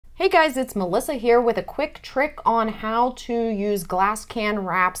Hey guys, it's Melissa here with a quick trick on how to use glass can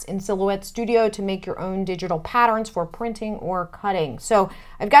wraps in Silhouette Studio to make your own digital patterns for printing or cutting. So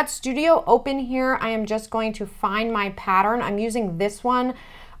I've got Studio open here. I am just going to find my pattern. I'm using this one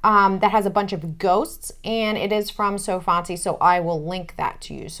that has a bunch of ghosts, and it is from So Fancy, so I will link that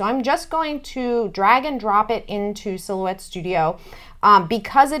to you. So I'm just going to drag and drop it into Silhouette Studio.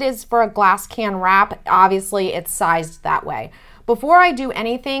 Because it is for a glass can wrap, obviously it's sized that way. Before I do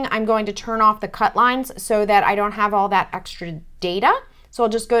anything, I'm going to turn off the cut lines so that I don't have all that extra data. So I'll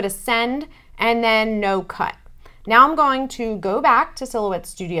just go to send and then no cut. Now I'm going to go back to Silhouette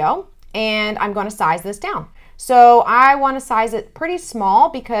Studio and I'm going to size this down. So I want to size it pretty small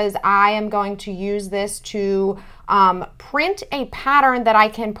because I am going to use this to print a pattern that I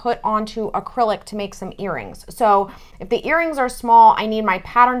can put onto acrylic to make some earrings. So if the earrings are small, I need my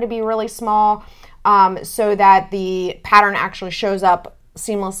pattern to be really small so that the pattern actually shows up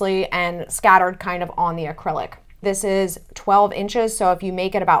seamlessly and scattered kind of on the acrylic. This is 12 inches, so if you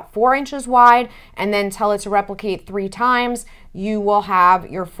make it about 4 inches wide and then tell it to replicate 3 times, you will have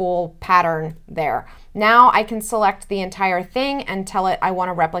your full pattern there. Now I can select the entire thing and tell it I want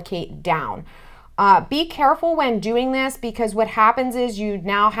to replicate down. Be careful when doing this because what happens is you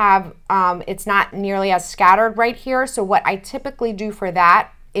now have, it's not nearly as scattered right here. So what I typically do for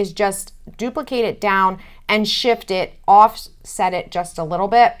that is just duplicate it down and shift it, offset it just a little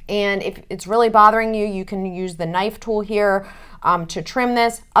bit. And if it's really bothering you, you can use the knife tool here to trim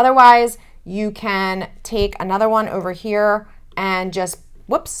this. Otherwise, you can take another one over here and just,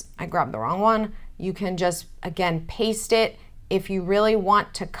 whoops, I grabbed the wrong one. You can just, again, paste it. If you really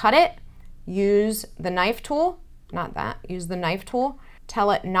want to cut it, use the knife tool, not that, use the knife tool.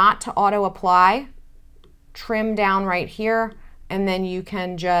 Tell it not to auto apply, trim down right here, and then you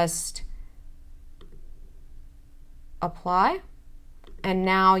can just apply. And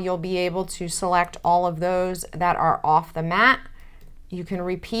now you'll be able to select all of those that are off the mat. You can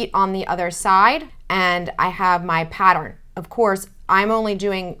repeat on the other side, and I have my pattern. Of course, I'm only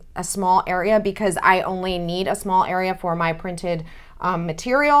doing a small area because I only need a small area for my printed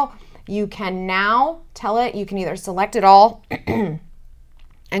material. You can now tell it, you can either select it all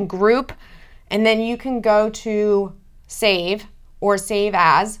and group, and then you can go to save or save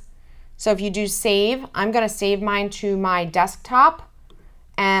as. So if you do save, I'm going to save mine to my desktop,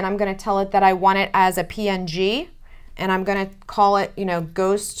 and I'm going to tell it that I want it as a PNG, and I'm going to call it,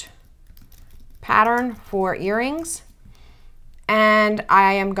 ghost pattern for earrings. And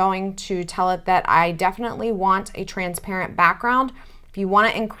I am going to tell it that I definitely want a transparent background. If you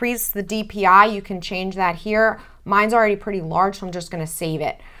want to increase the DPI, you can change that here. Mine's already pretty large, so I'm just going to save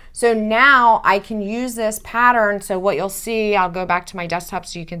it. So now I can use this pattern. So what you'll see, I'll go back to my desktop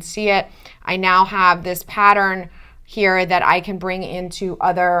so you can see it. I now have this pattern here that I can bring into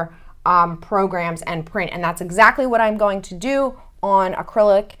other programs and print. And that's exactly what I'm going to do on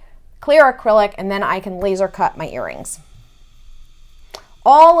acrylic, clear acrylic, and then I can laser cut my earrings.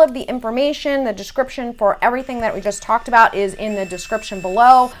 All of the information, the description for everything that we just talked about is in the description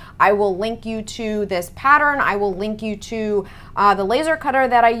below. I will link you to this pattern. I will link you to the laser cutter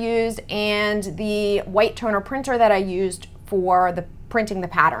that I used and the white toner printer that I used for the printing the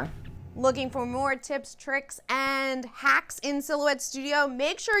pattern. Looking for more tips, tricks, and hacks in Silhouette Studio?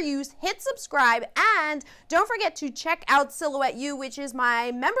 Make sure you hit subscribe and don't forget to check out Silhouette U, which is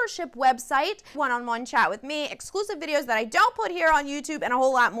my membership website. One-on-one chat with me, exclusive videos that I don't put here on YouTube, and a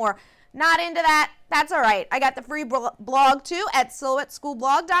whole lot more. Not into that? That's all right. I got the free blog too at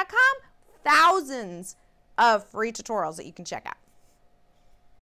silhouetteschoolblog.com. Thousands of free tutorials that you can check out.